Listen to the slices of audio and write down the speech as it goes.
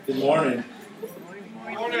Good morning.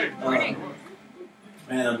 Morning.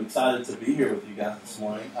 Man, I'm excited to be here with you guys this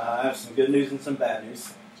morning. I have some good news and some bad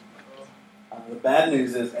news. The bad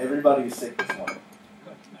news is everybody is sick this morning,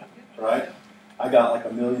 right? I got like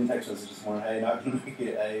a million text messages this morning. Hey, not going to make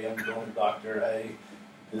it. Hey, I'm going to the doctor. Hey,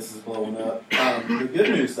 this is blowing up. The good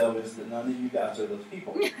news, though, is that none of you guys are those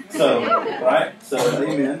people. So, right? So,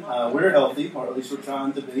 amen. We're healthy, or at least we're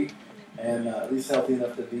trying to be, and at least healthy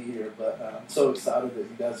enough to be here. But I'm so excited that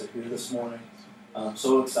you guys are here this morning. I'm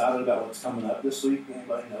so excited about what's coming up this week.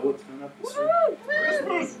 Anybody know what's coming up this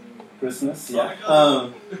week? Christmas, yeah.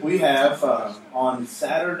 We have on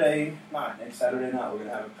Saturday night, next Saturday night, we're going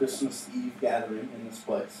to have a Christmas Eve gathering in this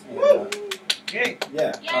place. And,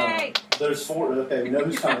 yeah. There's 4. Okay, we know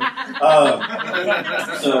who's coming.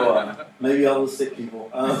 So maybe all the sick people.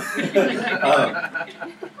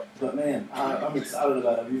 But man, I'm excited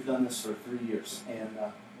about it. We've done this for 3 years, and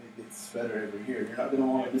it gets better every year. You're not going to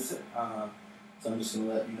want to miss it. So I'm just going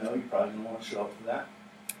to let you know. You're probably going to want to show up for that.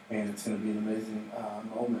 And it's going to be an amazing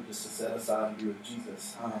moment just to set aside and be with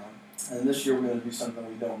Jesus. And this year we're going to do something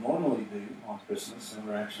we don't normally do on Christmas, and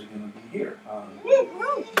we're actually going to be here.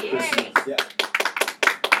 Christmas, yeah.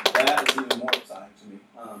 That is even more exciting to me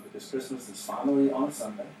because Christmas is finally on a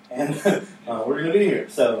Sunday, and we're going to be here.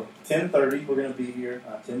 So 10:30, we're going to be here.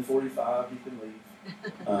 10:45, you can leave.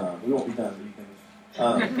 We won't be done, but you can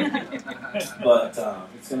leave. But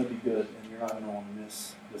it's going to be good, and you're not going to want to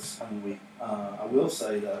miss this coming week. I will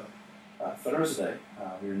say, though, Thursday,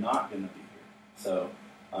 we're not going to be here. So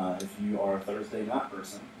if you are a Thursday night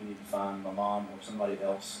person, you need to find my mom or somebody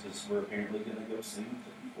else because we're apparently going to go sing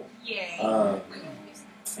to people. Yay.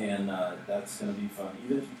 And that's going to be fun.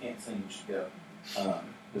 Even if you can't sing, you should go.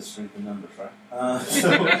 The strength in numbers, right?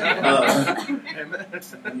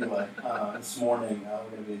 Anyway, this morning we're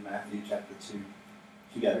going to be in Matthew chapter 2.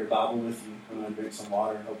 If you got your Bible with you, I'm going to drink some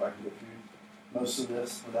water and hope I can get through most of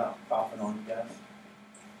this without coughing on you guys.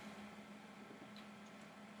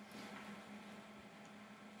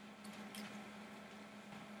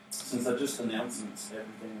 Since I just announced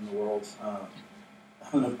everything in the world,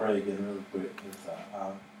 I'm going to pray again really quick because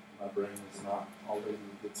my brain is not always in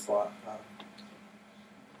a good spot.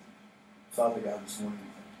 Father God, this morning,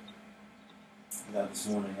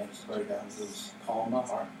 I just pray, God, just calm my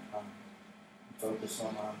heart, focus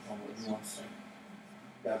on what you want to say.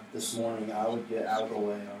 God, this morning I would get out of the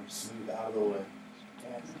way, and I would just move out of the way.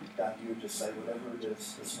 And God, you would just say whatever it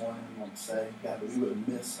is this morning you want to say. God, that we wouldn't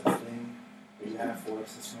miss a thing that you have for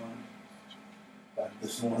us this morning. God,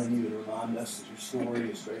 this morning you would remind us that your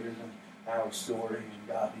story is greater than our story. And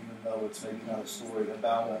God, even though it's maybe not a story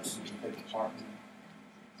about us, we can take a part in it.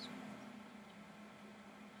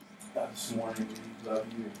 God, this morning we love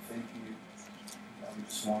you and thank you. God, we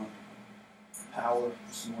just want power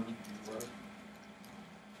this morning in your word.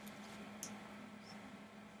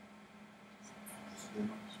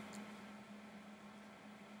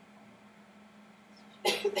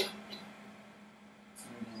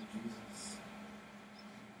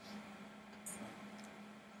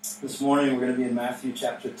 This morning we're going to be in Matthew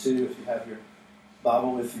chapter 2 if you have your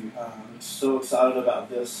Bible with you. I'm so excited about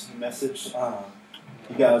this message.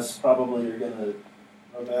 You guys probably are going to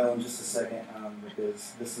rebel in just a second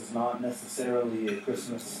because this is not necessarily a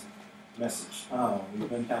Christmas message. We've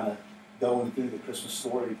been kind of going through the Christmas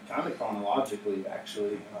story kind of chronologically,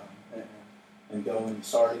 actually, and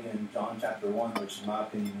starting in John chapter 1, which in my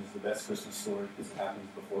opinion is the best Christmas story because it happens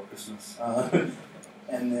before Christmas.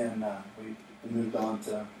 And then we moved on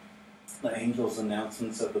to the angel's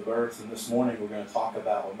announcements of the birth, and this morning we're going to talk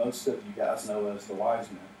about what most of you guys know as the wise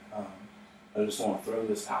men. I just want to throw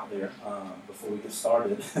this out there before we get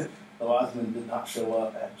started. The wise men did not show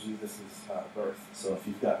up at Jesus' birth. So if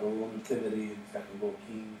you've got the little nativity and it's got the little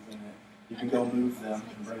kings in it, you can go move them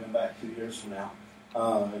and bring them back 2 years from now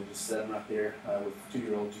and just set them right there with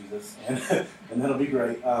 2-year-old Jesus, and that'll be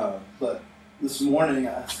great. But this morning,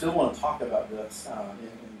 I still want to talk about this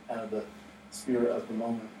in kind of the spirit of the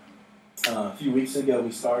moment. A few weeks ago,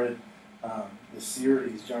 we started the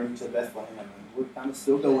series, Journey to Bethlehem, and we're kind of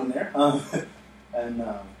still going there. And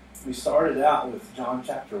we started out with John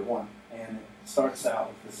chapter 1, and it starts out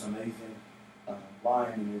with this amazing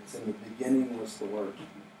line, and it's in the beginning was the Word.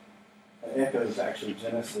 It echoes actually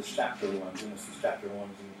Genesis chapter 1. Genesis chapter 1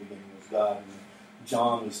 is in the beginning was God. And in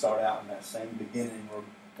John, we start out in that same beginning, or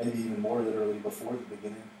maybe even more literally before the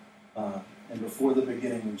beginning. And before the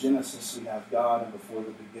beginning in Genesis, we have God, and before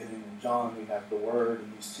the beginning in John, we have the Word,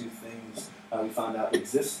 and these two things we find out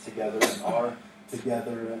exist together and are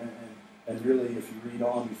together. And really, if you read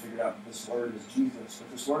on, you figure out that this Word is Jesus,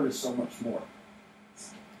 but this Word is so much more.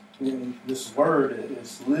 And this Word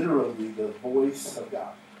is literally the voice of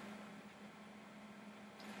God.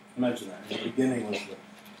 Imagine that. In the beginning was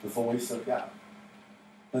the voice of God.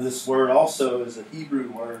 And this word also is a Hebrew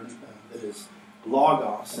word that is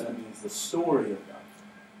logos, and it means the story of God.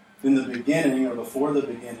 In the beginning, or before the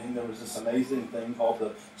beginning, there was this amazing thing called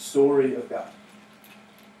the story of God.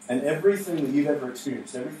 And everything that you've ever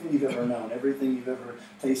experienced, everything you've ever known, everything you've ever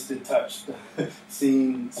tasted, touched,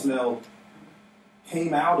 seen, smelled,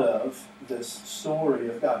 came out of this story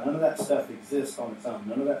of God. None of that stuff exists on its own.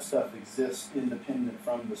 None of that stuff exists independent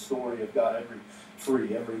from the story of God. Every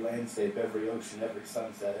tree, every landscape, every ocean, every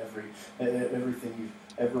sunset, everything you've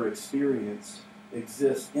ever experienced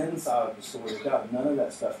exists inside of the story of God. None of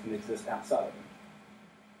that stuff can exist outside of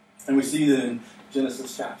it. And we see that in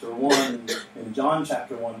Genesis chapter 1 and in John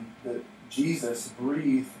chapter 1 that Jesus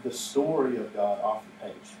breathed the story of God off the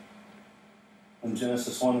page. In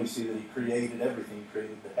Genesis 1 we see that he created everything. He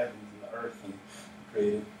created the heavens and the earth, and he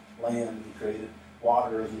created land, and he created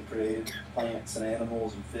water, and he created plants and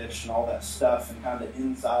animals and fish and all that stuff. And kind of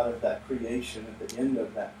inside of that creation, at the end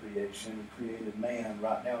of that creation, he created man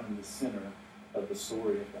right down in the center of the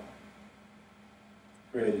story of God.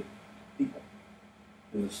 Created people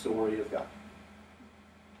in the story of God.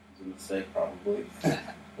 It was a mistake probably, but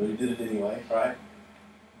he did it anyway, right?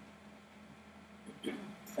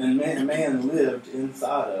 And man lived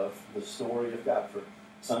inside of the story of God for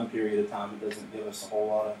some period of time. It doesn't give us a whole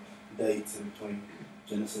lot of dates in between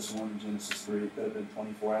Genesis 1 and Genesis 3. It could have been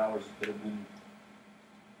 24 hours. It could have been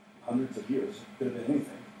hundreds of years. It could have been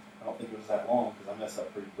anything. I don't think it was that long because I messed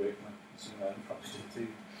up pretty quick. I assume that you probably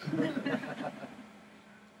did too.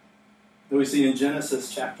 Then we see in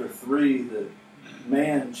Genesis chapter 3 that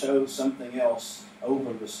man chose something else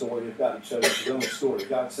over the story of God. He chose his own story.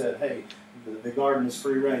 God said, hey, the garden is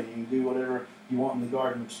free reign. You can do whatever you want in the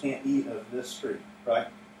garden, but you can't eat of this tree, right?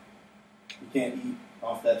 You can't eat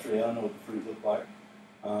off that tree. I don't know what the fruit looked like.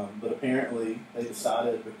 But apparently they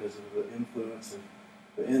decided, because of the influence of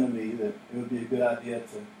the enemy, that it would be a good idea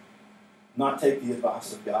to not take the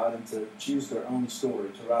advice of God and to choose their own story,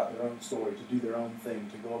 to write their own story, to do their own thing,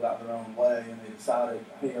 to go about their own way. And they decided,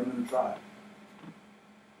 hey, I'm going to try it.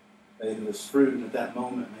 They ate this fruit, and at that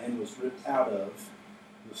moment, man was ripped out of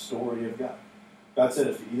the story of God. God said,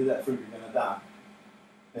 if you eat of that fruit, you're going to die.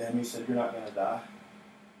 The enemy said, you're not going to die.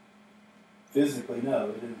 Physically, no,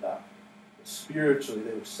 they didn't die. But spiritually,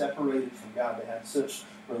 they were separated from God. They had such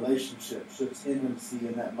relationship, such intimacy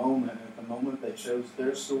in that moment. And at the moment they chose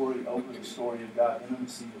their story over the story of God,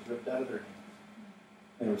 intimacy was ripped out of their hands.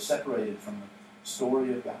 They were separated from the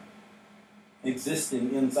story of God.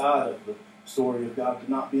 Existing inside of the story of God, but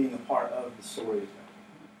not being a part of the story of God.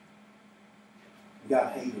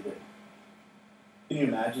 God hated it. Can you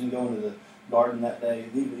imagine going to the garden that day,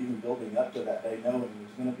 even building up to that day, knowing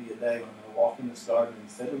there's going to be a day when I'm going to walk in this garden, and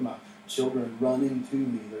instead of my children running to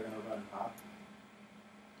me, they're going to run hot.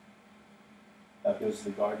 God goes to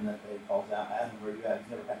the garden that day, calls out, Adam, where are you at? He's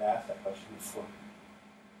never had to ask that question before.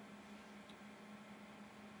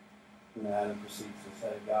 And Adam proceeds to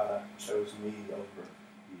say, God, I chose me over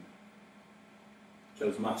you.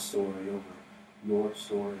 Chose my story over your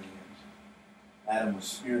story. Adam was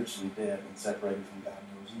spiritually dead and separated from God.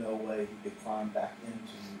 There was no way he could climb back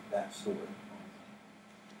into that story.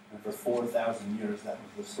 And for 4,000 years, that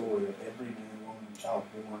was the story of every man, woman, and child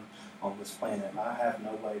born on this planet. I have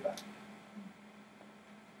no way back.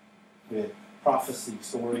 We had prophecy,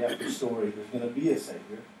 story after story. There's going to be a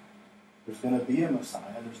Savior. There's going to be a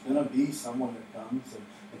Messiah. There's going to be someone that comes, and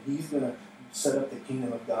he's going to set up the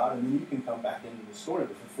kingdom of God, and then you can come back into the story.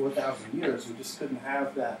 But for 4,000 years, we just couldn't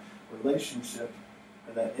have that relationship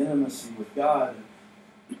or that intimacy with God.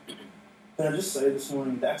 Can I just say this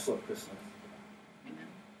morning, that's what Christmas is about.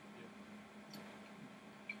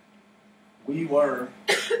 We were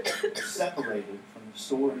separated from the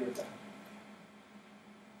story of God.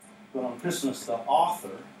 But on Christmas, the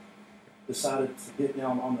author decided to get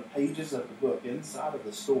down on the pages of the book, inside of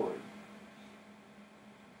the story,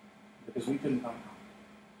 because we couldn't come out.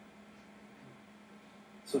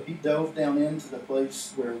 So he dove down into the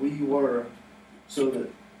place where we were so that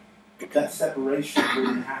that separation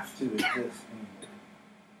wouldn't have to exist anymore.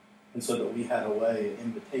 And so that we had a way, an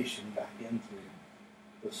invitation back into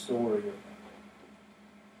the story of God.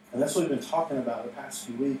 And that's what we've been talking about the past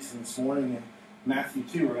few weeks. And this morning in Matthew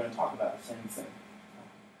 2, we're going to talk about the same thing.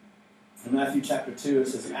 In Matthew chapter 2, it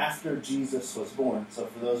says, after Jesus was born. So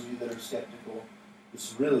for those of you that are skeptical,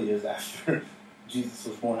 this really is after Jesus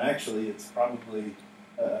was born. Actually, it's probably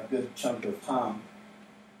a good chunk of time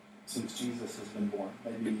since Jesus has been born.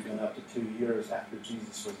 Maybe even up to 2 years after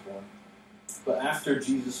Jesus was born. But after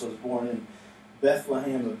Jesus was born in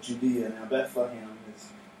Bethlehem of Judea. Now Bethlehem is,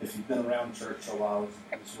 if you've been around church a while,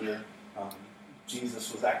 is where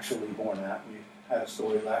Jesus was actually born at. We had a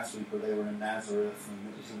story last week where they were in Nazareth,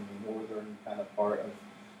 and it was in the northern kind of part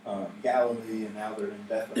of Galilee, and now they're in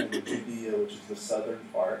Bethlehem of Judea, which is the southern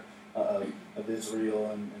part of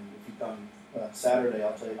Israel. And if you come Saturday,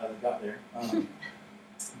 I'll tell you how they got there.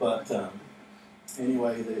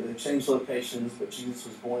 Anyway, they changed locations, but Jesus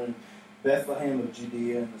was born in Bethlehem of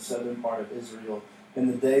Judea in the southern part of Israel in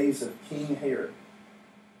the days of King Herod.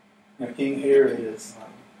 Now, King Herod is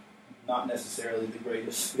not necessarily the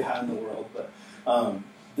greatest guy in the world, but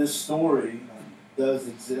this story does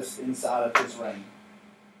exist inside of his reign.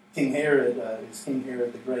 King Herod is King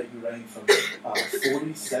Herod the Great, who reigned from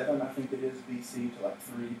 47, I think it is, BC to like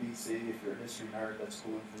 3 BC. If you're a history nerd, that's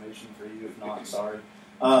cool information for you. If not, sorry.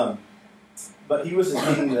 But he was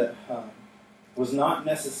a king that was not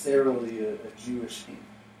necessarily a Jewish king.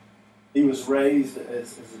 He was raised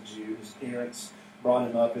as a Jew. His parents brought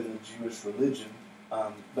him up in the Jewish religion,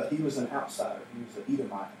 but he was an outsider. He was an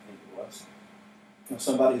Edomite, I think it was.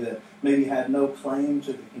 Somebody that maybe had no claim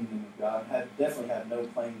to the kingdom of God, definitely had no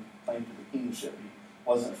claim to the kingship. He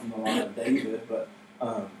wasn't from the line of David, but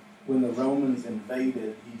when the Romans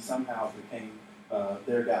invaded, he somehow became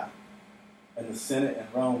their guy. And the Senate in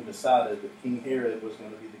Rome decided that King Herod was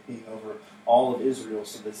going to be the king over all of Israel,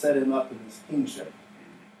 so they set him up in this kingship.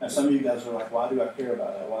 Now, some of you guys are like, why do I care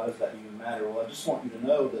about that? Why does that even matter? Well, I just want you to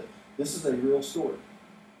know that this is a real story.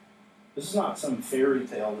 This is not some fairy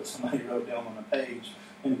tale that somebody wrote down on a page,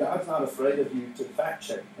 and God's not afraid of you to fact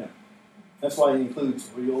check him. That's why he includes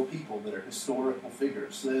real people that are historical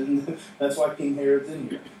figures. And that's why King Herod's in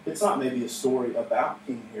here. It's not maybe a story about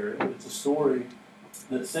King Herod, but it's a story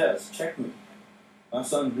that says, check me. My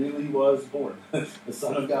son really was born. The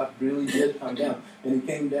Son of God really did come down. And he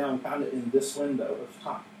came down kind of in this window of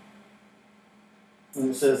time. And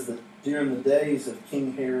it says that during the days of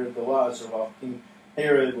King Herod the Wise, or while King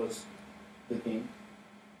Herod was the king,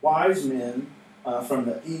 wise men from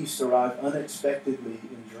the east arrived unexpectedly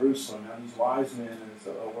in Jerusalem. Now, these wise men is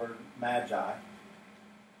a word, magi.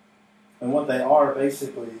 And what they are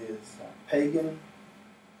basically is pagan,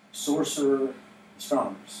 sorcerer,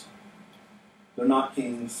 astronomers. They're not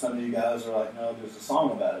kings. Some of you guys are like, no, there's a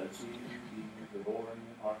song about it. It's you're boring.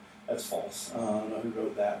 That's false. I don't know who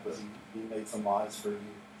wrote that, but he made some lies for you.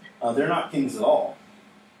 They're not kings at all.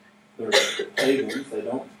 They're pagans. They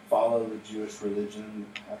don't follow the Jewish religion.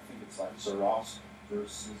 I think it's like Zoroastrianism or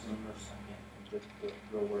something. I can't think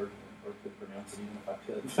of the real word or could pronounce it even if I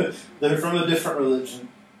could. They're from a different religion.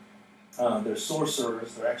 They're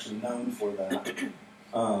sorcerers. They're actually known for that.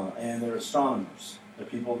 And they're astronomers. They're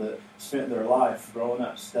people that spent their life growing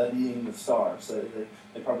up studying the stars.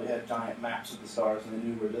 They probably had giant maps of the stars, and they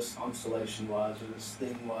knew where this constellation was or this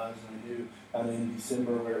thing was, and they knew in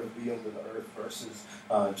December where it would be over the earth versus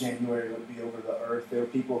January it would be over the earth. There were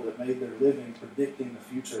people that made their living predicting the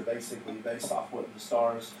future basically based off what the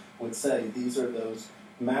stars would say. These are those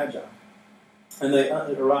magi. And they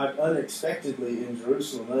arrived unexpectedly in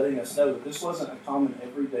Jerusalem, letting us know that this wasn't a common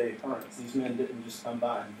everyday occurrence. These men didn't just come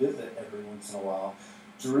by and visit every once in a while.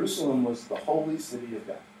 Jerusalem was the holy city of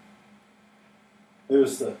God. It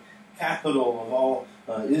was the capital of all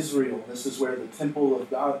Israel. This is where the temple of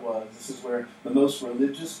God was. This is where the most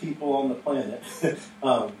religious people on the planet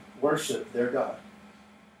worship their God.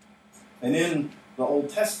 And in the Old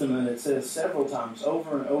Testament, it says several times,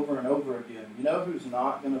 over and over and over again, you know who's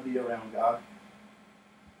not going to be around God?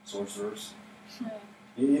 Sorcerers.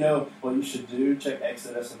 You know what you should do? Check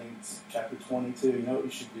Exodus, I think it's chapter 22. You know what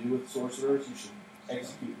you should do with sorcerers? You should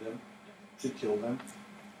execute them. You should kill them.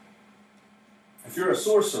 If you're a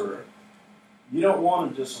sorcerer, you don't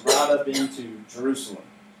want to just ride up into Jerusalem.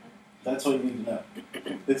 That's what you need to know.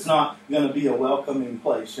 It's not going to be a welcoming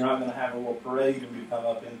place. You're not going to have a little parade when you come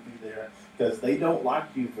up in through there because they don't like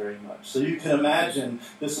you very much. So you can imagine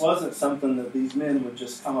this wasn't something that these men would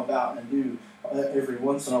just come about and do every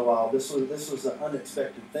once in a while. This was an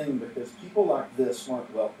unexpected thing because people like this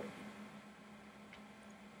weren't welcome.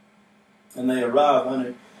 And they arrive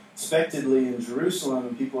unexpectedly in Jerusalem,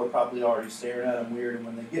 and people are probably already staring at them weird. And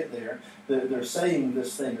when they get there, they're saying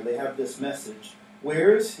this thing, or they have this message.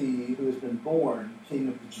 Where is he who has been born King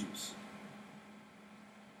of the Jews?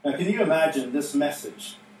 Now, can you imagine this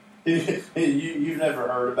message? You've never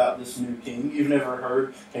heard about this new king. You've never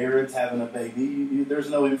heard Herod's having a baby.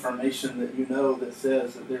 There's no information that you know that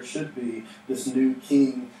says that there should be this new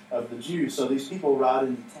king of the Jews. So these people ride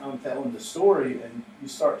into town telling the story, and you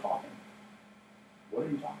start talking. What are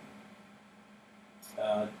you talking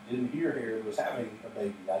about? Didn't hear Herod was having a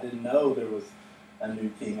baby. I didn't know there was a new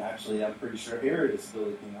king. Actually, I'm pretty sure Herod is still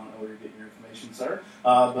the king. I don't know where you're getting your information, sir.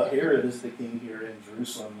 But Herod is the king here in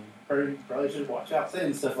Jerusalem. And you probably should watch out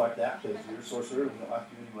saying stuff like that because you're a sorcerer and we don't like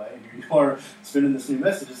you anyway. And here you are spinning this new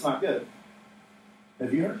message. It's not good.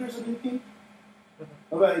 Have you heard there's a new king?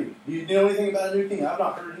 What about you? Do you know anything about a new king? I've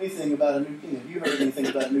not heard anything about a new king. Have you heard anything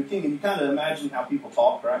about a new king? And you kind of imagine how people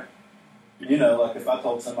talk, right? You know, like if I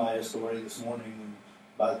told somebody a story this morning, and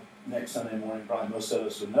by next Sunday morning, probably most of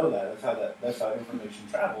us would know that. That's how information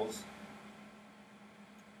travels.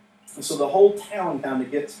 And so the whole town kind of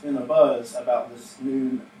gets in a buzz about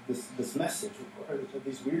this message.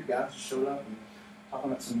 These weird guys just showed up and talking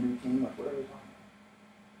about some new king. Like, what are they talking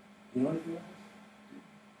about? You know anything about this?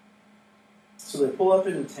 So they pull up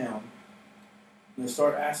into town and they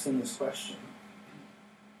start asking this question.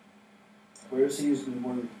 Where is he who's been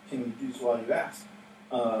born king of the Jews? Why do you ask?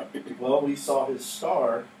 Well, we saw his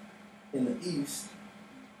star in the east,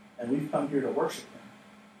 and we've come here to worship him.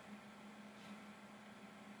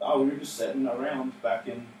 Oh, we were just sitting around back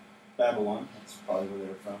in Babylon. That's probably where they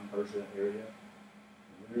were from, Persia area.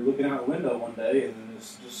 We were looking out the window one day, and then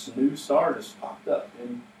this new star just popped up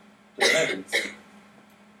in the heavens.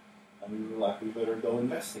 And we were like, we better go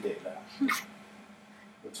investigate that.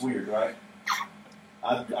 It's weird, right?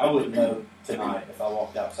 I wouldn't know tonight if I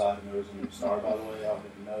walked outside and there was a new star, by the way. I would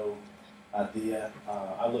have no idea.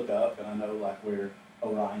 I look up and I know like where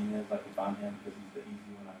Orion is. I can find him because he's the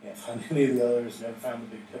easy one. I can't find any of the others. Never found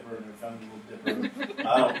the Big Dipper, never found the Little Dipper.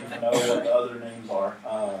 I don't even know what the other names are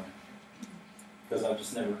because I've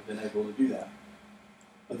just never been able to do that.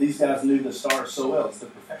 But these guys knew the stars so well. It's their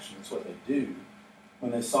profession. It's what they do.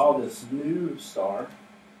 When they saw this new star,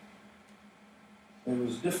 it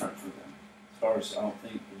was different for them. Stars, I don't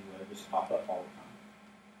think, anyway, just pop up all the time.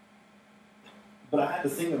 But I had to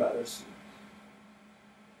think about this.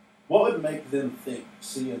 What would make them think,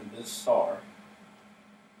 seeing this star,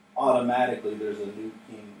 automatically there's a new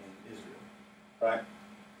king in Israel, right?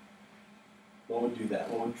 What would do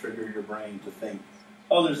that? What would trigger your brain to think,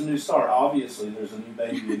 oh, there's a new star. Obviously, there's a new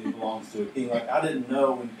baby and he belongs to a king. Like, I didn't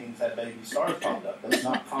know when kings had baby stars popped up. That's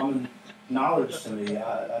not common knowledge to me.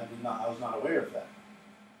 I was not aware of that.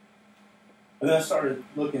 And then I started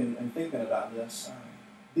looking and thinking about this.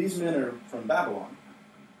 These men are from Babylon.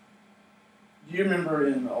 Do you remember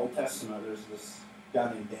in the Old Testament, there's this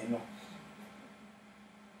guy named Daniel?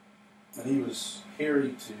 And he was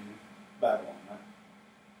carried to Babylon, right?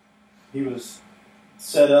 He was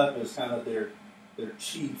set up as kind of their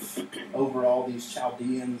chief over all these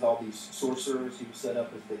Chaldeans, all these sorcerers. He was set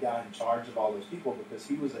up as the guy in charge of all those people because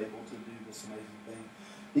he was able to do this amazing thing.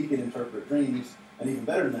 He could interpret dreams. And even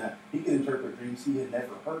better than that, he could interpret dreams he had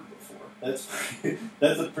never heard before.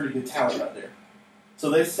 That's a pretty good talent right there.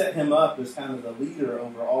 So they set him up as kind of the leader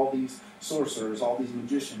over all these sorcerers, all these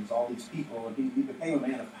magicians, all these people, and he became a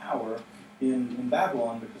man of power in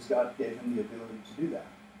Babylon because God gave him the ability to do that.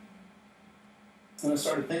 And I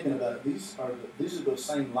started thinking about it. These are those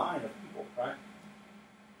same line of people, right?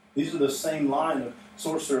 These are the same line of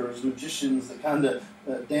sorcerers, magicians that kind of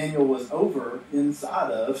Daniel was over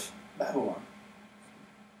inside of Babylon.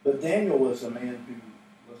 But Daniel was a man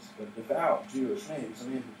who was a devout Jewish man. He was a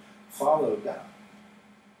man who followed God.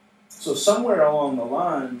 So somewhere along the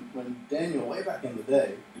line, when Daniel, way back in the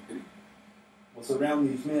day, was around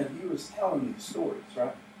these men, he was telling these stories,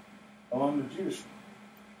 right? Oh, I'm a Jewish man.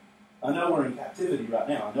 I know we're in captivity right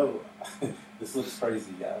now. I know this looks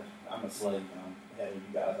crazy, guys. I'm a slave and I'm ahead of you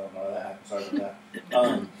guys. I don't know how that happened. Sorry about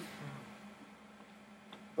that.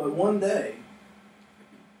 But one day,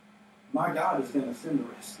 my God is going to send a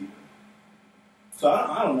rescuer. So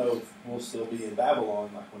I don't know if we'll still be in Babylon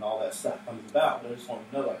like when all that stuff comes about, but I just want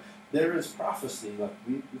to know, like, there is prophecy. Like,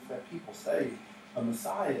 we've had people say a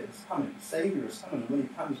Messiah is coming, a Savior is coming, and when he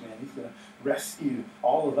comes, man, he's going to rescue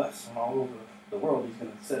all of us from all over the world. He's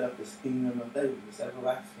going to set up this kingdom of David, this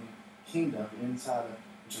everlasting kingdom inside of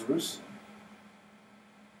Jerusalem.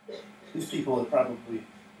 These people have probably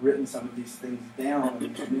written some of these things down,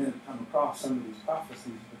 and these men come across some of these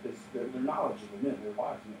prophecies because they're knowledgeable men, they're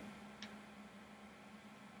wise men.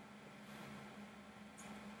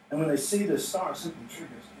 And when they see this star, something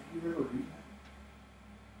triggers. Do you remember reading that?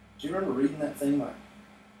 Do you remember reading that thing? Like,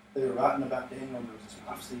 they were writing about Daniel, and there was this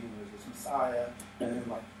prophecy, and there was this Messiah, and then,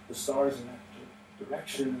 like, the stars in that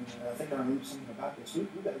direction, and I think I remember something about this. We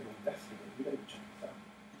got to go investigate. We got to go check this out.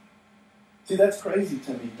 See, that's crazy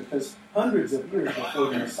to me, because hundreds of years before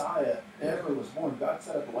the Messiah ever was born, God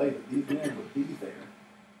set up a way that these men would be there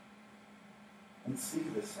and see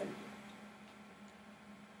the Savior.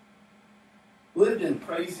 Lived in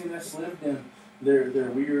craziness, lived in their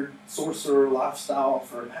weird sorcerer lifestyle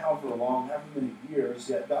for however many years,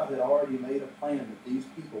 yet God had already made a plan that these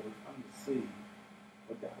people would come to see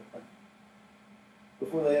what God had planned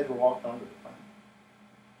before they ever walked onto the planet.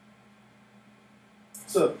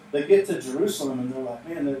 So they get to Jerusalem and they're like,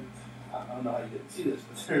 man, I don't know how you didn't see this,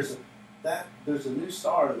 but there's a new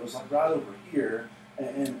star that was like right over here,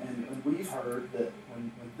 and we've heard that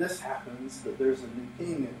when this happens, that there's a new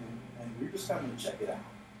king, and we're just coming to check it out.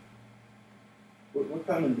 We're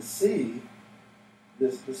coming to see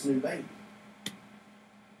this new baby.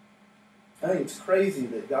 I think it's crazy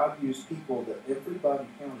that God used people that everybody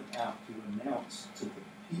counted out to announce to the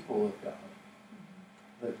people of God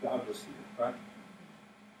that God was here, right?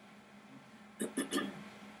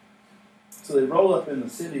 So they roll up in the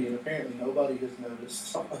city, and apparently nobody has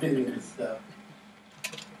noticed any of this stuff.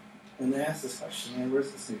 And they ask this question, man,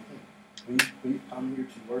 where's this new king? We've come here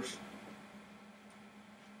to worship.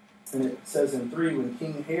 And it says in 3, when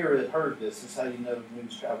King Herod heard this is how you know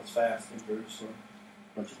news travels fast in Jerusalem.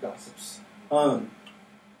 A bunch of gossips.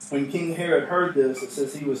 When King Herod heard this, it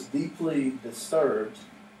says he was deeply disturbed,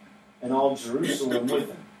 and all Jerusalem with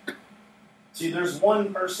him. See, there's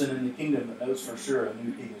one person in the kingdom that knows for sure a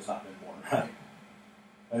new king has not been born, right?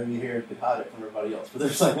 Maybe Herod could hide it from everybody else, but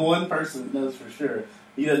there's like one person that knows for sure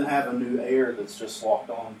he doesn't have a new heir that's just walked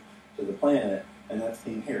on to the planet, and that's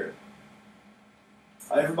King Herod.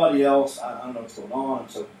 Everybody else, I don't know what's going on, I'm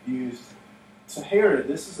so confused. So Herod,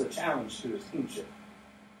 this is a challenge to his kingship.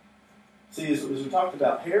 See, as we talked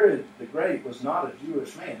about, Herod the Great was not a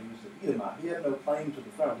Jewish man. He was an Edomite. He had no claim to the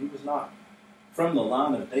throne. He was not from the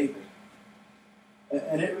line of David.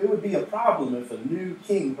 And it would be a problem if a new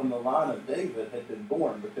king from the line of David had been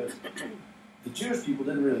born, because the Jewish people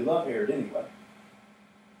didn't really love Herod anyway.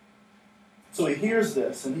 So he hears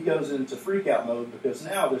this, and he goes into freak-out mode, because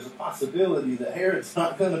now there's a possibility that Herod's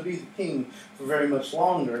not going to be the king for very much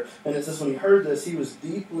longer. And it says when he heard this, he was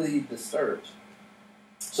deeply disturbed.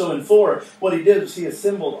 So in 4, what he did was he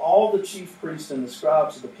assembled all the chief priests and the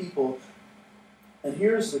scribes of the people, and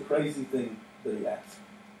here's the crazy thing that he asked.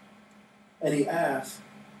 And he asked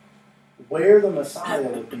where the Messiah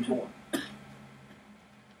would be born.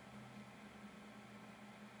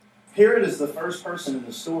 Herod is the first person in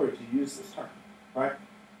the story to use this term, right?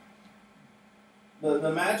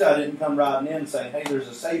 The Magi didn't come riding in saying, hey, there's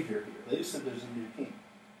a Savior here. They just said there's a new king.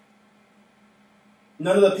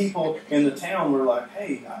 None of the people in the town were like,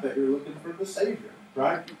 hey, I bet you're looking for the Savior,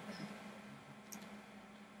 right?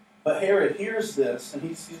 But Herod hears this, and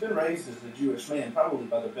he's been raised as a Jewish man, probably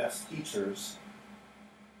by the best teachers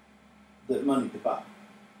that money could buy.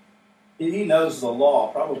 He knows the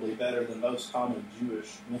law probably better than most common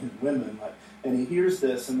Jewish men and women. And he hears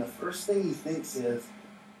this, and the first thing he thinks is,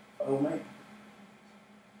 oh man,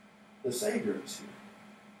 the Savior is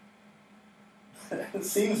here. It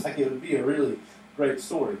seems like it would be a really great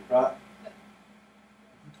story, right?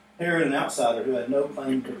 Herod, an outsider who had no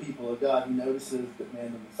claim to the people of God, he notices that,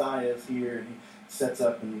 man, the Messiah is here, and he sets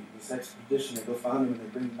up this expedition to go find him, and they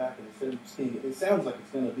bring him back, and they set him as king. It sounds like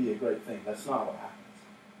it's going to be a great thing. That's not what happens.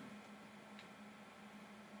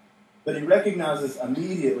 But he recognizes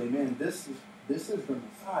immediately, man, this is the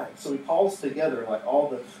Messiah. So he calls together like all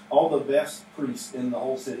the best priests in the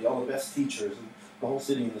whole city, all the best teachers in the whole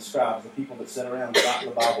city, and the scribes, the people that sit around and write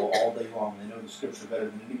the Bible all day long. They know the Scripture better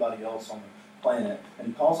than anybody else on the planet. And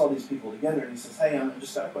he calls all these people together, and he says, hey, I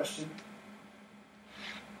just got a question.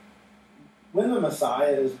 When the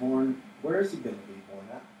Messiah is born, where is he going to be born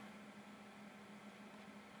at?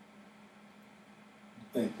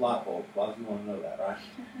 You think light bulb. Why do you want to know that, right?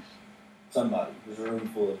 Somebody. There's a room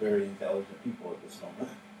full of very intelligent people at this moment.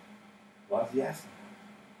 Why is he asking?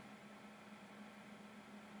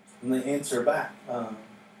 And they answer back.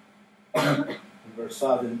 In verse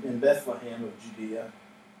 5, in Bethlehem of Judea,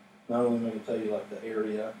 not only am I going to tell you like the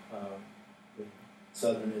area, in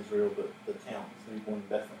southern Israel, but the town. So he's born in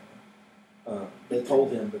Bethlehem. They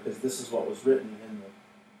told him, because this is what was written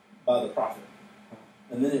by the prophet.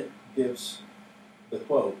 And then it gives the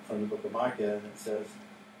quote from the book of Micah, and it says,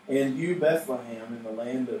 and you, Bethlehem, in the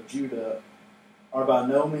land of Judah, are by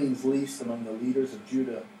no means least among the leaders of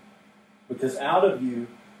Judah, because out of you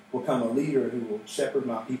will come a leader who will shepherd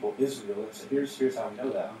my people Israel. And so here's how we know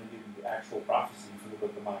that. I'm going to give you the actual prophecy from the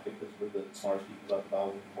book of Micah, because we're the smartest people about the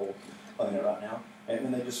Bible in the whole planet right now.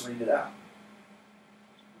 And they just read it out.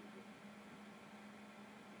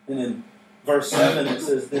 And in verse 7 it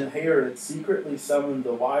says, then Herod secretly summoned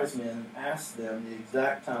the wise men and asked them the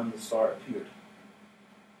exact time the star appeared.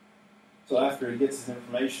 So after he gets his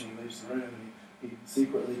information, he leaves the room, and he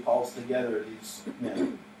secretly calls together these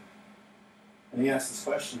men. And he asked this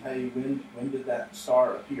question, hey, when did that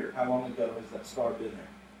star appear? How long ago has that star been there?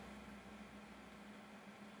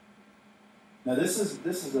 Now this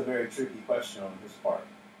is a very tricky question on his part.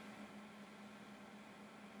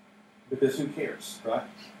 Because who cares, right?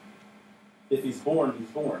 If he's born, he's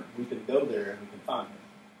born. We can go there and we can find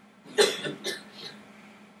him.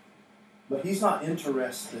 But he's not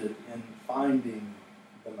interested in finding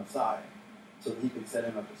the Messiah so that he could set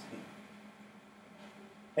him up as king.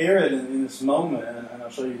 Herod, in this moment, and I'll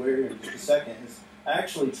show you where here in just a second, is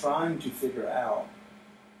actually trying to figure out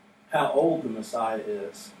how old the Messiah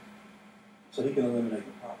is so he can eliminate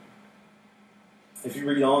the problem. If you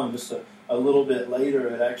read on just a little bit later,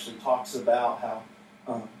 it actually talks about how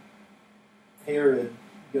Herod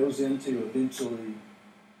goes into eventually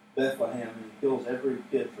Bethlehem and he kills every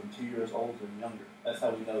kid from 2 years old and younger. That's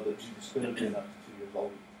how we know that Jesus could have been up to 2 years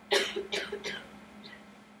old.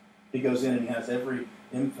 He goes in and he has every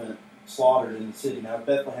infant slaughtered in the city. Now,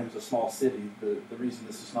 Bethlehem's a small city. The reason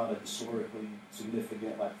this is not a historically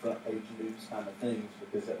significant, like front page news kind of thing is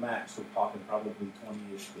because at max we're talking probably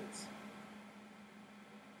 20-ish kids.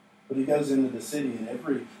 But he goes into the city and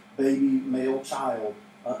every baby male child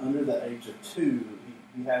under the age of 2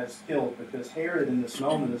 he has killed, because Herod in this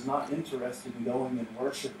moment is not interested in going and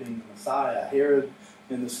worshiping the Messiah. Herod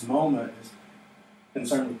in this moment is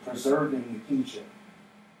concerned with preserving the kingship.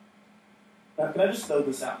 Now, can I just throw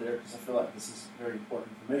this out there because I feel like this is very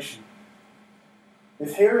important information.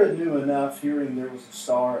 If Herod knew enough, hearing there was a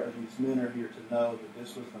star and these men are here to know that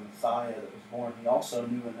this was the Messiah that was born, he also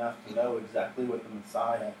knew enough to know exactly what the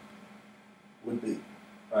Messiah would be,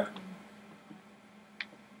 right?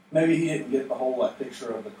 Maybe he didn't get the whole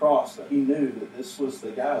picture of the cross, but he knew that this was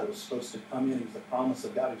the guy that was supposed to come in. He was the promise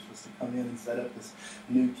of God. He was supposed to come in and set up this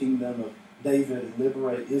new kingdom of David and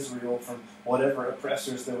liberate Israel from whatever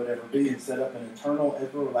oppressors there would ever be and set up an eternal,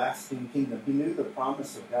 everlasting kingdom. He knew the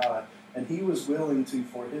promise of God, and he was willing to,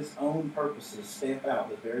 for his own purposes, stamp out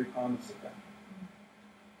the very promise of God.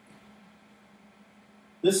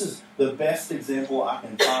 This is the best example I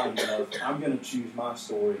can find of I'm going to choose my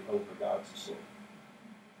story over God's story.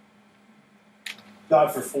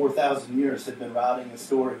 God for 4,000 years had been writing a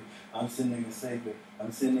story. I'm sending a Savior.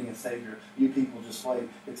 I'm sending a Savior. You people just wait.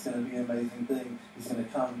 It's going to be an amazing thing. He's going to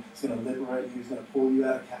come. He's going to liberate you. He's going to pull you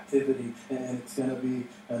out of captivity. And it's going to be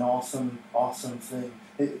an awesome, awesome thing.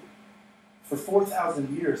 For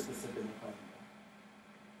 4,000 years, this had been the plan.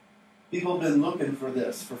 People have been looking for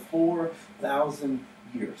this for 4,000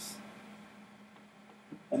 years.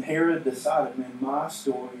 And Herod decided, man, my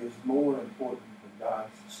story is more important than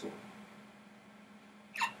God's story.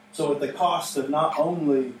 So at the cost of not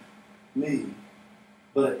only me,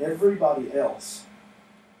 but at everybody else,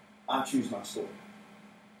 I choose my story.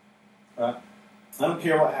 Right? I don't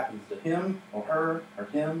care what happens to him or her or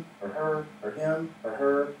him or her or him or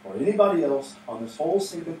her or anybody else on this whole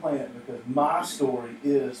single planet, because my story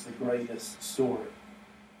is the greatest story.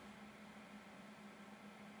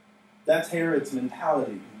 That's Herod's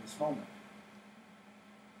mentality in this moment.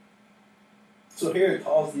 So Herod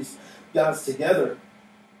calls these guys together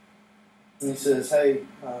and he says, hey,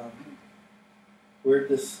 where'd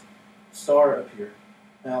this star appear?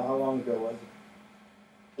 Now, how long ago was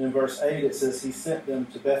it? In verse 8, it says he sent them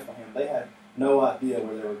to Bethlehem. They had no idea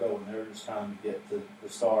where they were going. They were just trying to get to the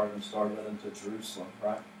star, and the star led them to Jerusalem,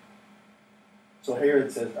 right? So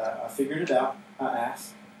Herod says, I figured it out. I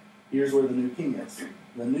asked. Here's where the new king is.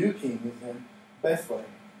 The new king is in Bethlehem.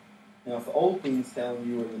 Now, if the old king's telling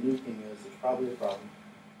you where the new king is, there's probably a problem,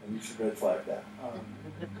 and you should red flag that.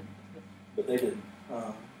 But they didn't.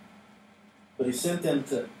 But he sent them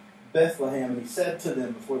to Bethlehem, and he said to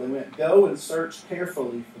them before they went, go and search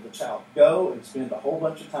carefully for the child. Go and spend a whole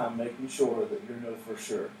bunch of time making sure that you know for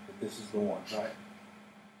sure that this is the one, right?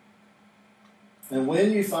 And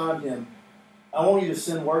when you find him, I want you to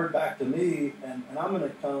send word back to me, and I'm going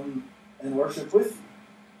to come and worship with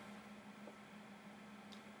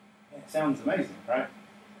you. It sounds amazing, right?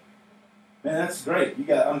 Man, that's great.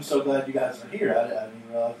 I'm so glad you guys are here. I didn't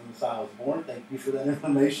realize the Messiah was born. Thank you for that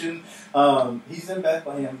information. He's in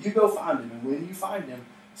Bethlehem. You go find him, and when you find him,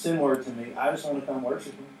 send word to me. I just want to come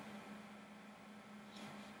worship him.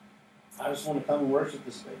 I just want to come and worship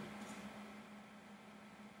this baby.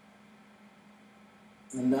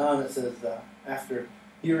 And 9, it says, after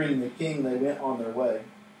hearing the king, they went on their way.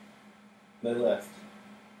 They left.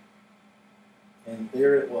 And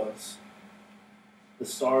there it was. The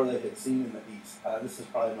star they had seen in the east. This is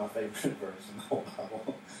probably my favorite verse in the whole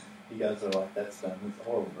Bible. You guys are like, that's dumb. It's a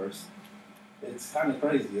horrible verse. It's kind of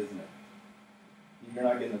crazy, isn't it? You're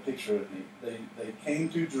not getting a picture of me. They came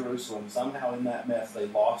to Jerusalem. Somehow in that mess, they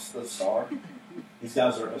lost the star. These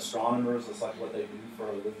guys are astronomers. That's like what they do for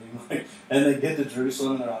a living. And they get to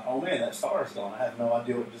Jerusalem and they're like, oh man, that star is gone. I have no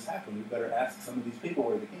idea what just happened. We better ask some of these people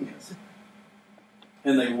where the king is.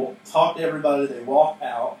 And they talk to everybody. They walk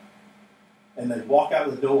out. And they walk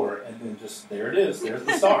out the door. And then just, there it is. There's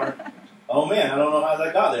the star. Oh man, I don't know how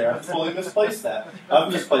that got there. I've totally misplaced that.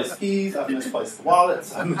 I've misplaced keys. I've misplaced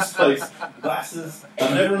wallets. I've misplaced glasses.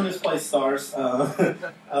 I've never misplaced stars. I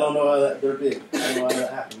don't know how they're big. I don't know how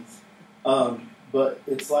that happens. But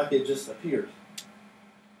it's like it just appeared.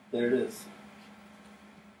 There it is.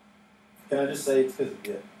 Can I just say it's because it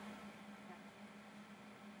did?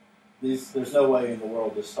 There's no way in the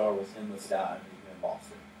world this star was in the sky and even lost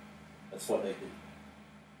it. That's what they did.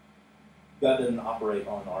 God didn't operate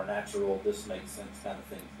on our natural, this makes sense kind of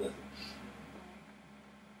things, does it?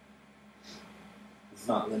 It's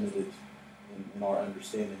not limited in our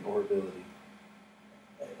understanding or ability.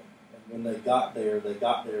 And when they got there because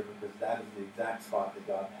that is the exact spot that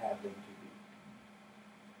God had them to be.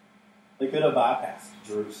 They could have bypassed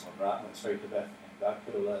Jerusalem, right? Went straight to Bethlehem. God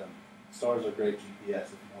could have let them. Stars are great GPS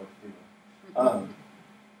if you know what to do.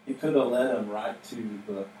 He could have led them right to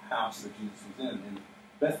the house that Jesus was in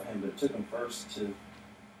Bethlehem, but it took them first to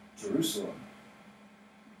Jerusalem.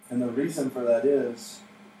 And the reason for that is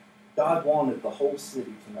God wanted the whole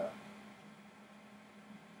city to know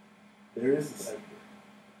there is a Savior.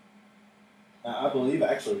 Now, I believe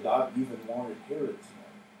actually God even wanted Herod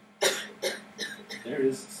to know there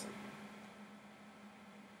is a Savior.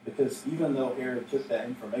 Because even though Herod took that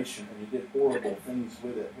information and he did horrible things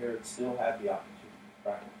with it, Herod still had the opportunity,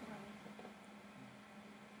 right?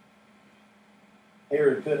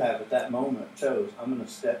 Herod could have, at that moment, chose, I'm going to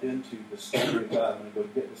step into the story of God. I'm going to go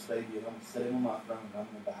get this baby and I'm going to set him on my throne and I'm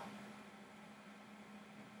going to die.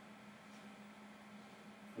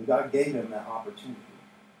 And God gave him that opportunity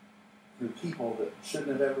through people that shouldn't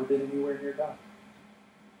have ever been anywhere near God.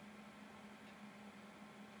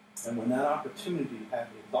 And when that opportunity had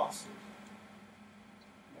exhausted,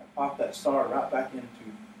 pop that star right back into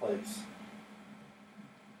place.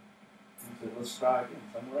 He said, let's try again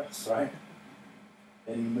somewhere else, right?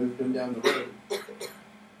 And he moved them down the road.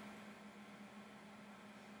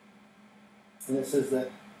 And it says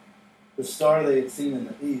that the star they had seen in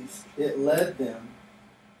the east, it led them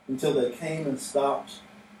until it came and stopped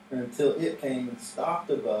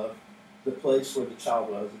above the place where the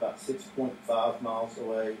child was, about 6.5 miles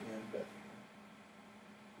away in Bethlehem.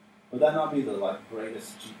 Would that not be the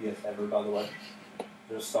greatest GPS ever, by the way?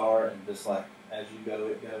 There's a star, and just as you go,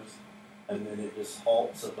 it goes. And then it just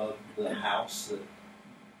halts above the house that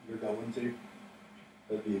you're going to.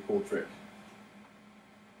 That'd be a cool trick.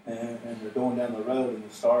 And they're going down the road, and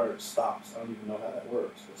the star stops. I don't even know how that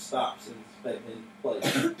works, but stops in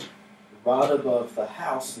place. Right above the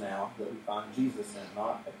house now that we find Jesus in,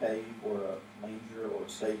 not a cave or a manger or a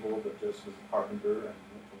stable, but just was a carpenter and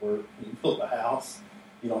went to work and he built a house.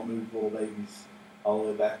 You don't move little babies all the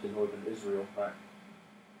way back to northern Israel, right?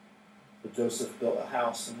 But Joseph built a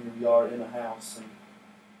house, and here we are in a house, and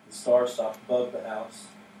the star stopped above the house,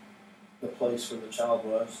 the place where the child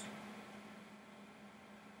was.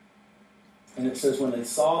 And it says, when they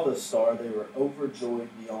saw the star, they were overjoyed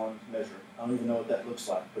beyond measure. I don't even know what that looks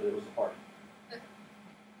like, but it was a party.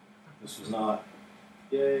 This was not,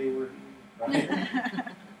 yay, we're here, right?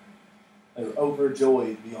 They were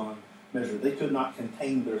overjoyed beyond measure. They could not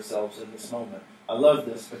contain themselves in this moment. I love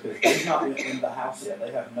this because they've not been in the house yet.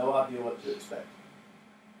 They have no idea what to expect.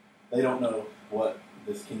 They don't know what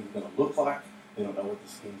this king's going to look like. They don't know what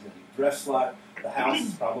this king's going to be dressed like. The house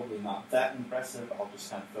is probably not that impressive. I'll just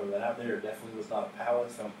kind of throw that out there. It definitely was not a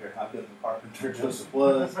palace. I don't care how good of a carpenter Joseph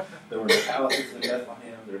was. There were no palaces in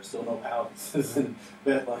Bethlehem. There are still no palaces in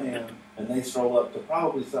Bethlehem. And they stroll up to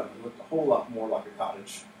probably something that looked a whole lot more like a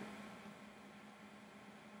cottage.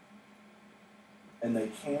 And they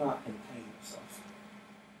cannot contain themselves.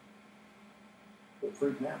 They're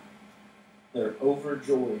freaking out. They're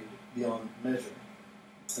overjoyed beyond measure.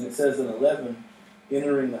 And it says in 11,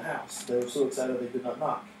 entering the house. They were so excited they did not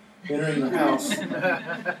knock. Entering the house,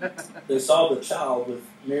 they saw the child with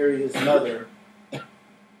Mary, his mother.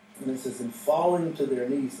 And it says, and falling to their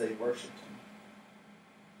knees, they worshipped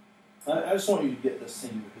him. I just want you to get this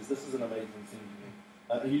scene because this is an amazing scene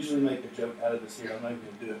to me. I usually make a joke out of this here. I'm not even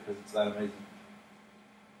going to do it because it's that amazing.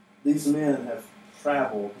 These men have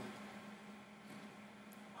traveled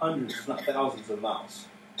hundreds, if not thousands of miles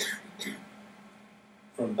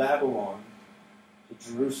from Babylon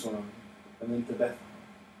to Jerusalem and then to Bethlehem.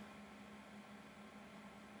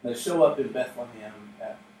 They show up in Bethlehem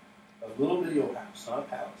at a little bitty old house, not a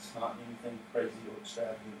palace, not anything crazy or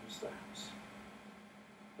extravagant, just a house.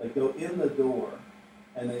 They go in the door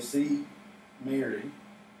and they see Mary,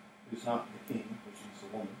 who's not the king, but she's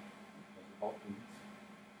a woman, as we're all kings,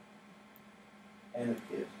 and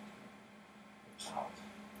a kid, a child,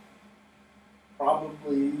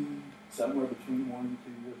 probably somewhere between 1 and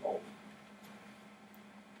 2 years old.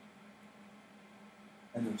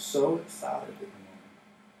 And they're so excited at the moment,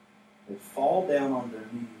 they fall down on their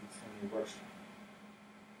knees and they worship.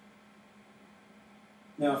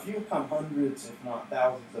 Now, if you come hundreds, if not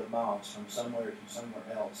thousands of miles from somewhere to somewhere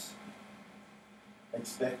else,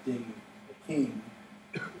 expecting a king,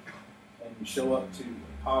 and you show up to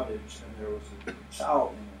a cottage and there was a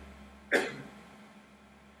child in it,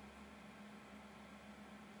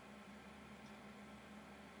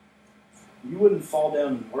 you wouldn't fall down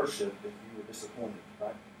and worship if you were disappointed,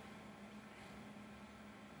 right?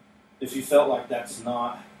 If you felt like that's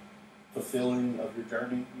not fulfilling of your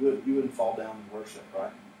journey, you wouldn't fall down and worship,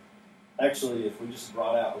 right? Actually, if we just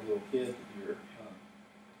brought out a little kid here,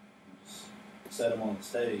 and just set him on the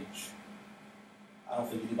stage, I don't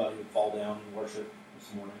think anybody would fall down and worship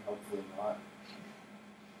this morning. Hopefully not.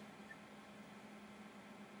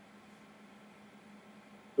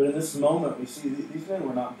 But in this moment, we see these men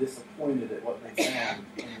were not disappointed at what they found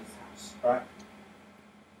in this house, right?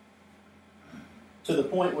 To the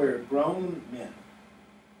point where grown men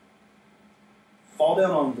fall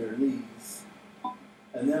down on their knees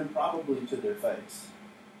and then probably to their face.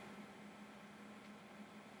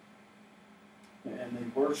 And they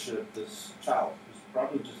worship this child who's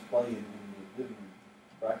probably just playing in the living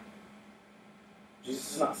room, right?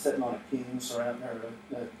 Jesus is not sitting on a king surrounded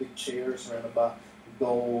by a big chair surrounded by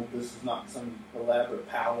gold. This is not some elaborate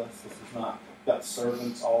palace. This is not got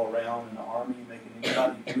servants all around and an army making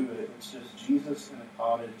anybody do it. It's just Jesus in a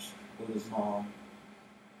cottage with his mom.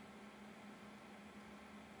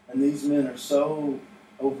 And these men are so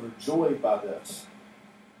overjoyed by this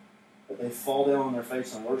that they fall down on their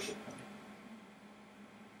face and worship him.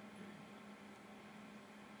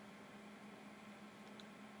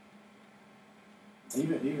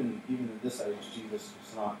 Even at this age, Jesus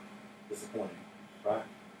is not disappointing, right?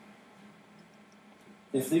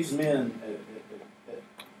 If these men at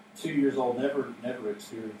 2 years old, never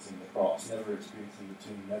experiencing the cross, never experiencing the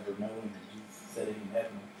tomb, never knowing that Jesus is sitting in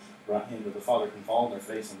heaven, right hand of the Father, can fall on their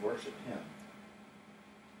face and worship him,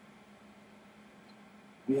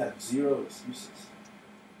 we have zero excuses.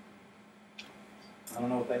 I don't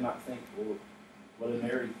know what they might think. Well, what did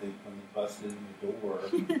Mary think when they busted in the door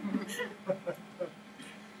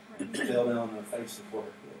and fell down on their face before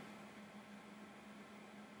her kid?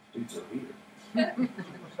 Dudes are weird.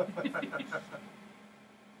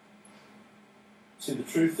 See, the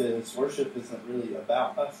truth is, worship isn't really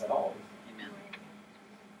about us at all. Amen.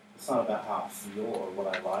 It's not about how I feel or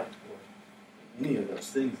what I like or any of those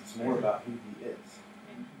things. It's more about who he is.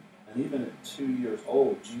 Amen. And even at 2 years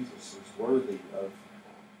old, Jesus is worthy of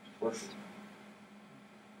worship.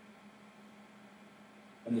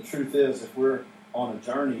 And the truth is, if we're on a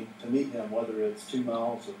journey to meet him, whether it's 2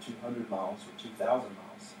 miles or 200 miles or 2,000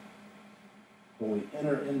 miles, when we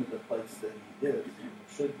enter into the place that he is, there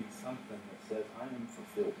should be something that says, I am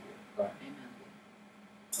fulfilled here, right? Amen.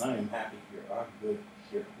 I am happy here. I'm good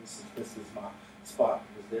here. This is my spot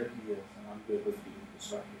because there he is, and I'm good with you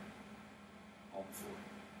just right here on the floor.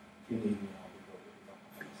 If you need me, I'll be over with my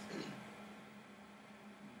face.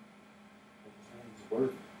 Because he's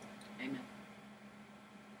worthy. Amen.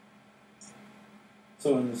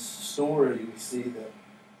 So in this story, we see that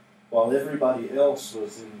while everybody else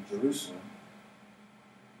was in Jerusalem,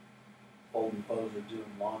 folding clothes or doing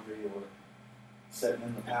laundry or sitting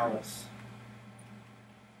in the palace,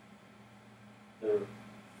 there were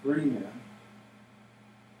 3 men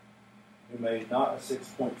who made not a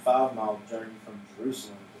 6.5 mile journey from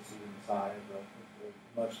Jerusalem to see the Messiah, but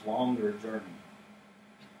a much longer journey.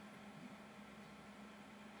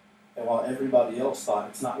 And while everybody else thought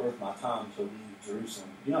it's not worth my time to leave Jerusalem,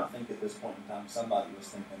 do you not think at this point in time somebody was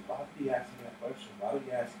thinking, why did he ask me that question? Why did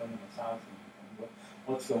he ask them in this house?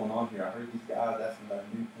 What's going on here? I heard these guys asking about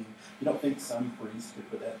a new king. You don't think some priest could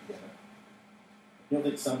put that together? You don't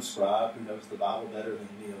think some scribe who knows the Bible better than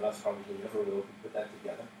any of us probably ever will could put that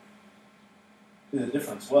together? And the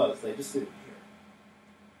difference was they just didn't hear.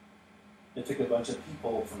 It took a bunch of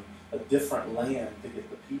people from a different land to get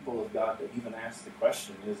the people of God to even ask the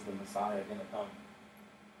question, is the Messiah going to come?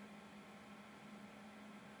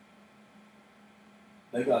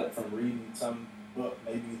 They got it from reading some book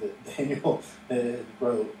maybe that Daniel had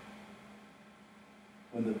wrote,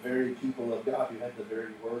 when the very people of God who had the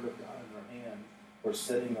very word of God in their hand were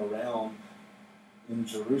sitting around in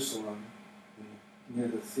Jerusalem, near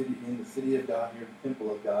the city of God, near the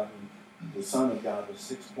temple of God, and the Son of God was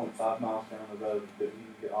 6.5 miles down the road, couldn't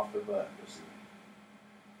even get off their butt to see him.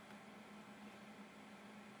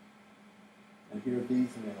 And here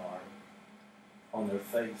these men are on their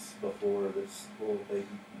face before this little baby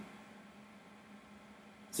king.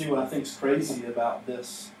 See, what I think is crazy about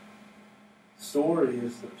this story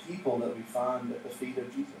is the people that we find at the feet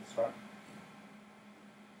of Jesus, right?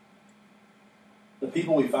 The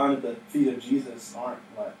people we find at the feet of Jesus aren't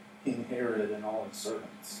like King Herod and all his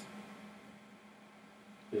servants.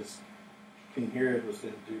 Because King Herod was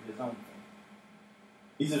going to do his own thing.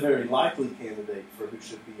 He's a very likely candidate for who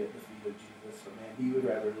should be at the feet of Jesus, but man, he would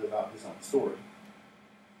rather live out his own story.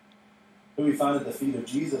 Who we find at the feet of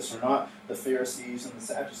Jesus are not the Pharisees and the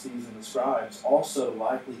Sadducees and the scribes, also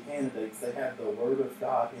likely candidates. They had the Word of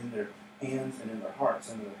God in their hands and in their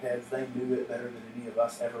hearts and in their heads. They knew it better than any of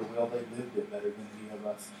us ever will. They lived it better than any of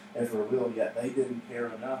us ever will, yet they didn't care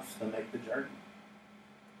enough to make the journey.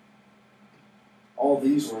 All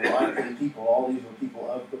these were likely people. All these were people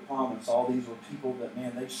of the promise. All these were people that,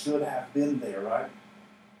 man, they should have been there, right?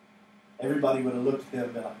 Everybody would have looked at them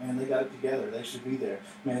and been like, man, they got it together. They should be there.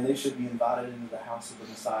 Man, they should be invited into the house of the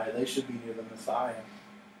Messiah. They should be near the Messiah.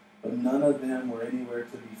 But none of them were anywhere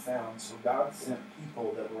to be found. So God sent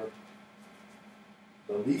people that were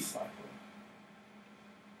the least likely.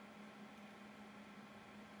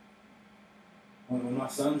 When my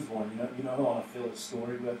son's born, you know who I want to fill his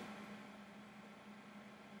story with?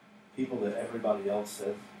 People that everybody else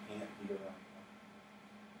says can't be around.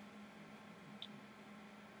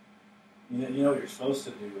 You know what you're supposed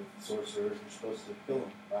to do with sorcerers? You're supposed to kill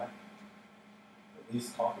them, right? At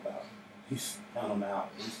least talk about them. At least count them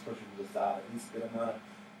out. At least push them to the side. At least get them out of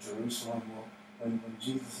Jerusalem. Well, when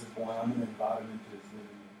Jesus is born, I'm going to invite him into his living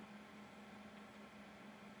room.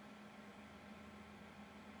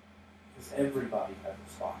 Because everybody has a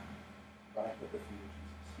spot, right, at the feet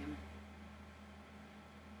of Jesus.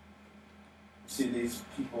 You see, these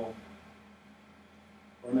people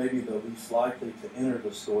were maybe the least likely to enter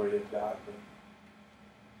the story of God, but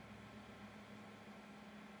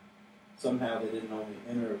somehow they didn't only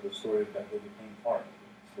enter the story of God, they became part of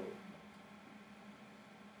the story.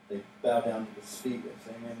 They bow down to his feet and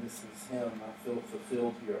say, man, this is him. I feel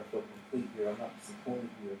fulfilled here. I feel complete here. I'm not disappointed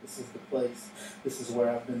here. This is the place. This is where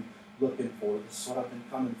I've been looking for. This is what I've been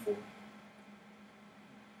coming for.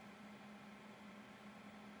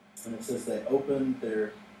 And it says they opened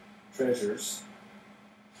their treasures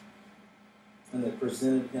and they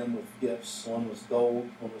presented him with gifts. One was gold,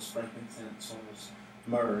 one was frankincense, one was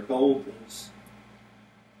myrrh. Gold is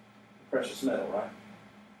a precious metal, right?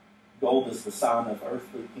 Gold is the sign of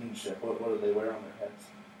earthly kingship. What do they wear on their heads?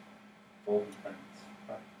 Gold and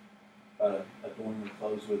frankincense, right? Adorn their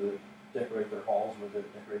clothes with it, decorate their halls with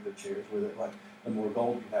it, decorate their chairs with it. Like, the more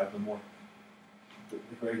gold you have,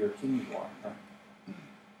 the greater king you are, right?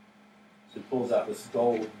 So he pulls out this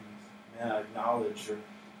gold and says, man, I acknowledge your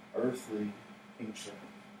earthly kingship.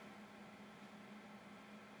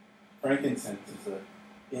 Frankincense is an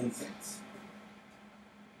incense.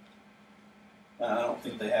 Now, I don't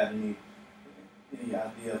think they had any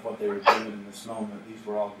idea of what they were doing in this moment. These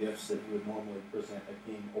were all gifts that you would normally present a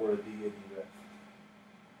king or a deity with.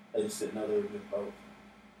 They just didn't know they would do both.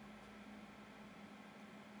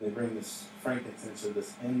 They bring this frankincense or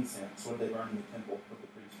this incense. What did they burn in the temple? What the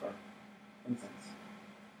priests burn? Incense.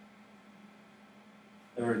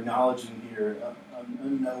 They were acknowledging here,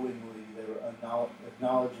 unknowingly, they were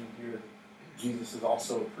acknowledging here that Jesus is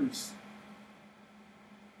also a priest.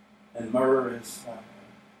 And myrrh is,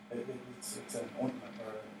 it's an ointment,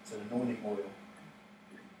 or it's an anointing oil.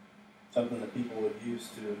 Something that people would use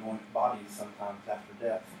to anoint bodies sometimes after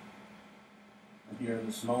death. And here in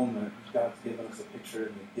this moment, God's given us a picture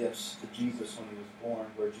of the gifts to Jesus when he was born,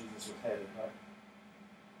 where Jesus was headed, right?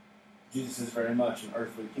 Jesus is very much an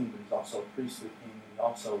earthly king, but he's also a priestly king, and he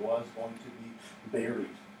also was going to be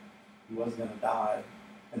buried. He was going to die.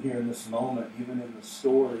 And here in this moment, even in the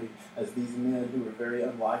story, as these men who were very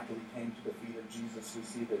unlikely came to the feet of Jesus, we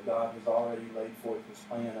see that God has already laid forth his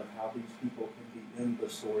plan of how these people can be in the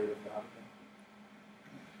story of God again.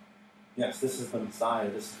 Yes, this is the Messiah,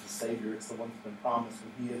 this is the Savior, it's the one that's been promised,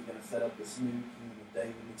 and he is going to set up this new kingdom of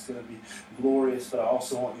David. It's going to be glorious, but I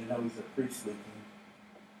also want you to know he's a priestly king.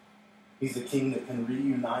 He's a king that can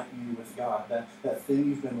reunite you with God. That thing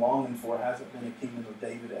you've been longing for hasn't been a kingdom of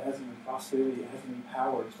David. It hasn't been prosperity. It hasn't been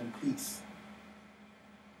power. It's been peace.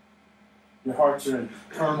 Your hearts are in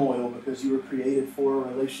turmoil because you were created for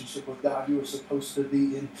a relationship with God. You were supposed to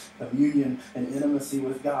be in communion and intimacy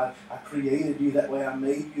with God. I created you that way. I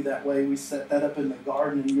made you that way. We set that up in the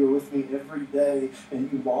garden, and you're with me every day,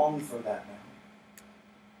 and you long for that now.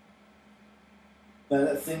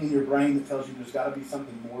 That thing in your brain that tells you there's got to be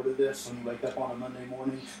something more to this when you wake up on a Monday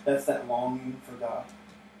morning, that's that longing for God.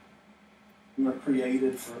 You were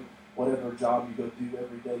created for whatever job you go do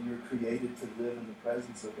every day, you're created to live in the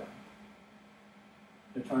presence of God.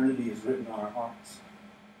 Eternity is written on our hearts.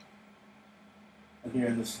 And here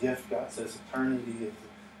in this gift, God says eternity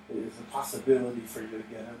is a possibility for you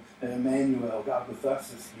again. And Emmanuel, God with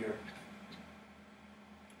us, is here.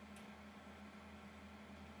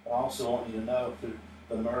 But I also want you to know through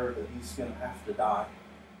the myrrh that he's going to have to die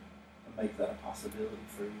to make that a possibility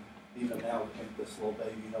for you. Even now, we think this little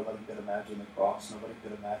baby, nobody could imagine the cross, nobody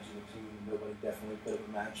could imagine the tomb, nobody definitely could have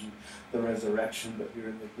imagined the resurrection, but here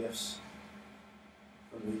in the gifts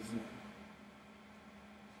from these men,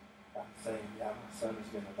 God's saying, yeah, my son is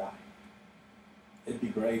going to die. It'd be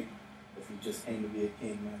great if he just came to be a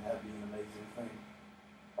king, man. That'd be an amazing thing.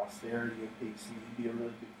 Prosperity and peace. He'd be a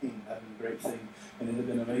really good king. That'd be a great thing. And it'd have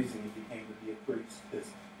been amazing if he came to be a priest, because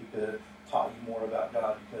he could have taught you more about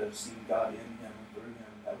God. You could have seen God in him and through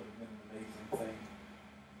him. That would have been an amazing thing.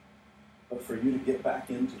 But for you to get back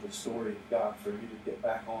into the story of God, for you to get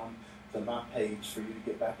back on to my page, for you to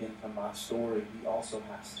get back into my story, he also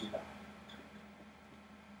has to die.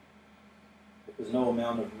 Because no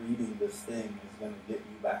amount of reading this thing is going to get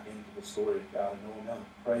you back into the story of God. No amount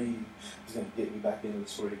of praying is going to get you back into the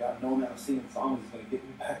story of God. No amount of singing songs is going to get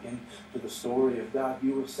you back into the story of God.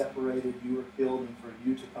 You were separated, you were killed, and for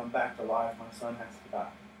you to come back to life, my son has to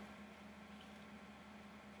die.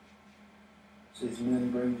 So these men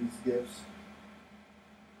bring these gifts.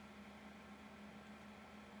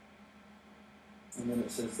 And then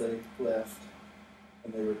it says they left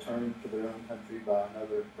and they returned to their own country by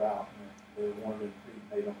another route. And they were warned and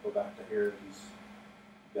they don't go back to Herod. He's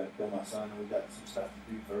got to kill my son, and we've got some stuff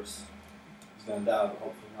to do first. He's going to die, but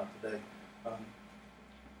hopefully not today.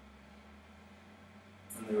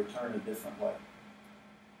 And they return a different way.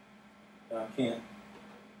 And I can't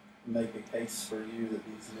make a case for you that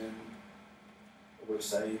these men were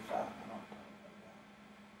saved.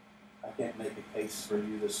 I can't make a case for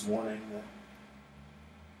you this morning that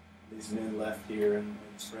these men left here and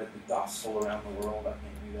spread the gospel around the world. I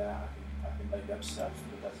can't do that. I can make up stuff,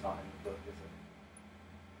 but that's not in the book, is it?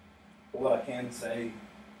 But what I can say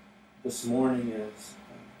this morning is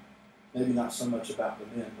maybe not so much about the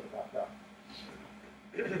men, but about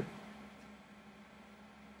God.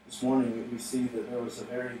 This morning we see that there was a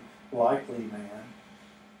very likely man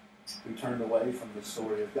who turned away from the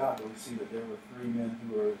story of God, but we see that there were three men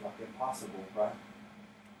who were like impossible, right?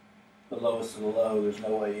 The lowest of the low, there's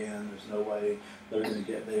no way in, there's no way they're going to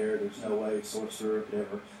get there, there's no way a sorcerer could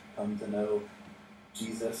ever come to know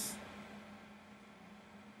Jesus.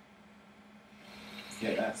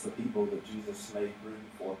 Yet that's the people that Jesus made room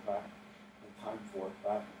for, right? And time for,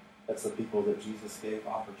 right? That's the people that Jesus gave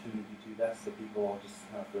opportunity to. That's the people, I'll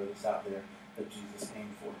just kind of throw this out there, that Jesus came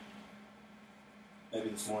for. Maybe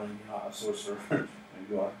this morning you're not a sorcerer, maybe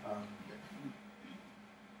you are.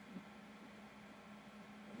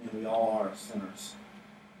 And we all are sinners.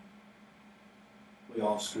 We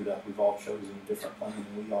all screwed up. We've all chosen a different plan,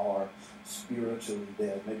 and we all are spiritually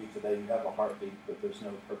dead. Maybe today you have a heartbeat, but there's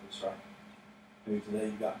no purpose, right? Maybe today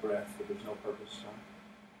you got breath, but there's no purpose, right?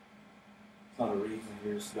 It's not a reason.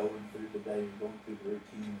 You're just going through the day, you're going through the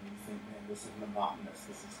routine, and you think, man, this is monotonous,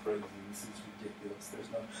 this is crazy, this is ridiculous, there's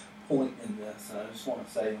no point in this. And I just want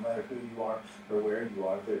to say, no matter who you are or where you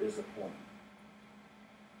are, there is a point.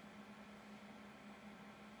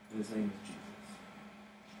 And his name is Jesus.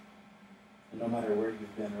 And no matter where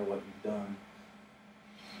you've been or what you've done,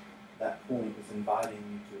 that point is inviting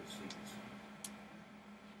you to his feet.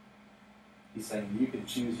 He's saying you can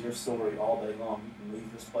choose your story all day long. You can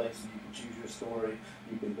leave this place and you can choose your story.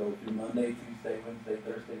 You can go through Monday, Tuesday, Wednesday,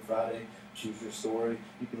 Thursday, Friday, choose your story.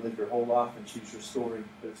 You can live your whole life and choose your story,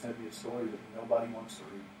 but it's going to be a story that nobody wants to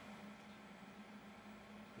read.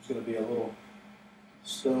 There's going to be a little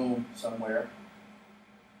stone somewhere.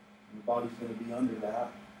 Your body's going to be under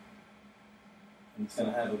that. And it's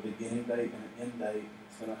going to have a beginning date and an end date. And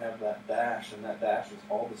it's going to have that dash, and that dash is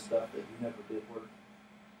all the stuff that you never did work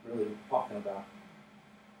really talking about.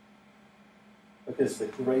 Because the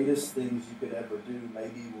greatest things you could ever do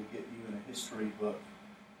maybe will get you in a history book.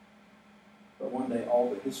 But one day all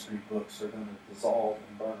the history books are going to dissolve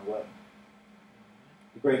and burn away.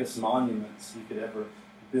 The greatest monuments you could ever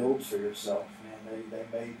build for yourself, man,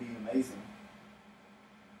 they may be amazing.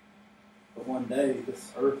 But one day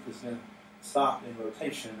this earth is going to stop in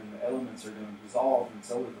rotation and the elements are going to dissolve, and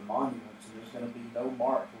so are the monuments, and there's going to be no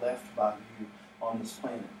mark left by you on this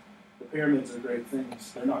planet. The pyramids are great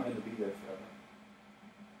things. They're not going to be there forever.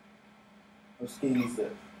 Those kings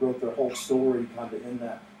that wrote their whole story kind of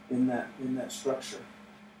in that structure.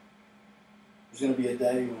 There's going to be a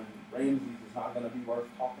day when Ramses is not going to be worth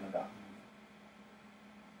talking about.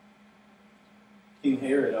 King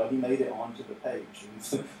Herod, he made it onto the page.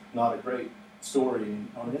 It's not a great story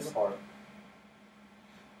on his part.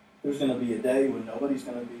 There's going to be a day when nobody's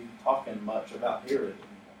going to be talking much about Herod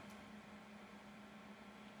anymore.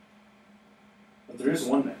 But there is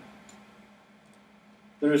one name.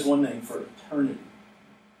 There is one name for eternity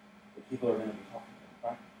that people are going to be talking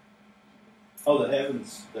about, right? Oh, the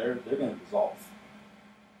heavens, they're going to dissolve.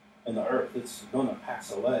 And the earth, it's going to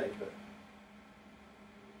pass away. But,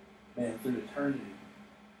 man, through eternity,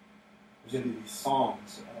 there's going to be these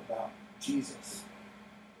songs about Jesus.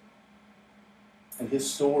 And his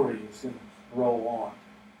story is going to roll on.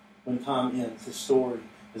 When time ends, his story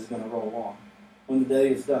is going to roll on. When the day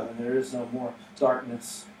is done and there is no more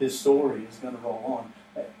darkness, his story is going to roll on.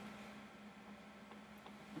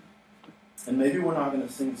 And maybe we're not going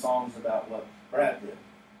to sing songs about what Brad did.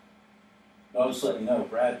 I'll just let you know,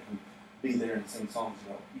 Brad can be there and sing songs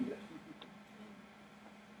about what he did.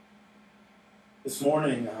 This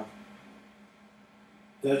morning,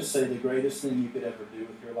 did I just say the greatest thing you could ever do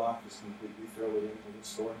with your life is completely throw it into this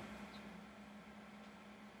story?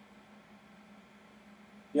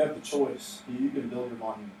 You have the choice. You can build your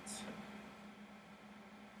monuments.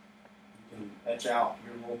 You can etch out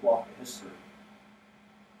your little block of history.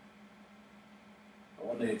 But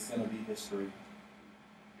one day it's going to be history.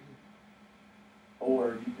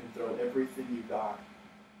 Or you can throw everything you got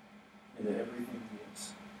into everything he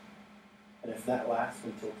is. And if that lasts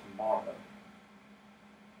until tomorrow,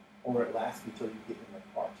 or it lasts until you get in the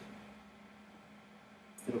part,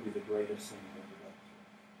 it'll be the greatest thing you've ever done.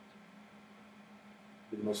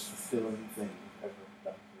 It'll be the most fulfilling thing you've ever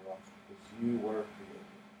done in your life, because you were created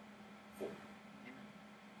for it.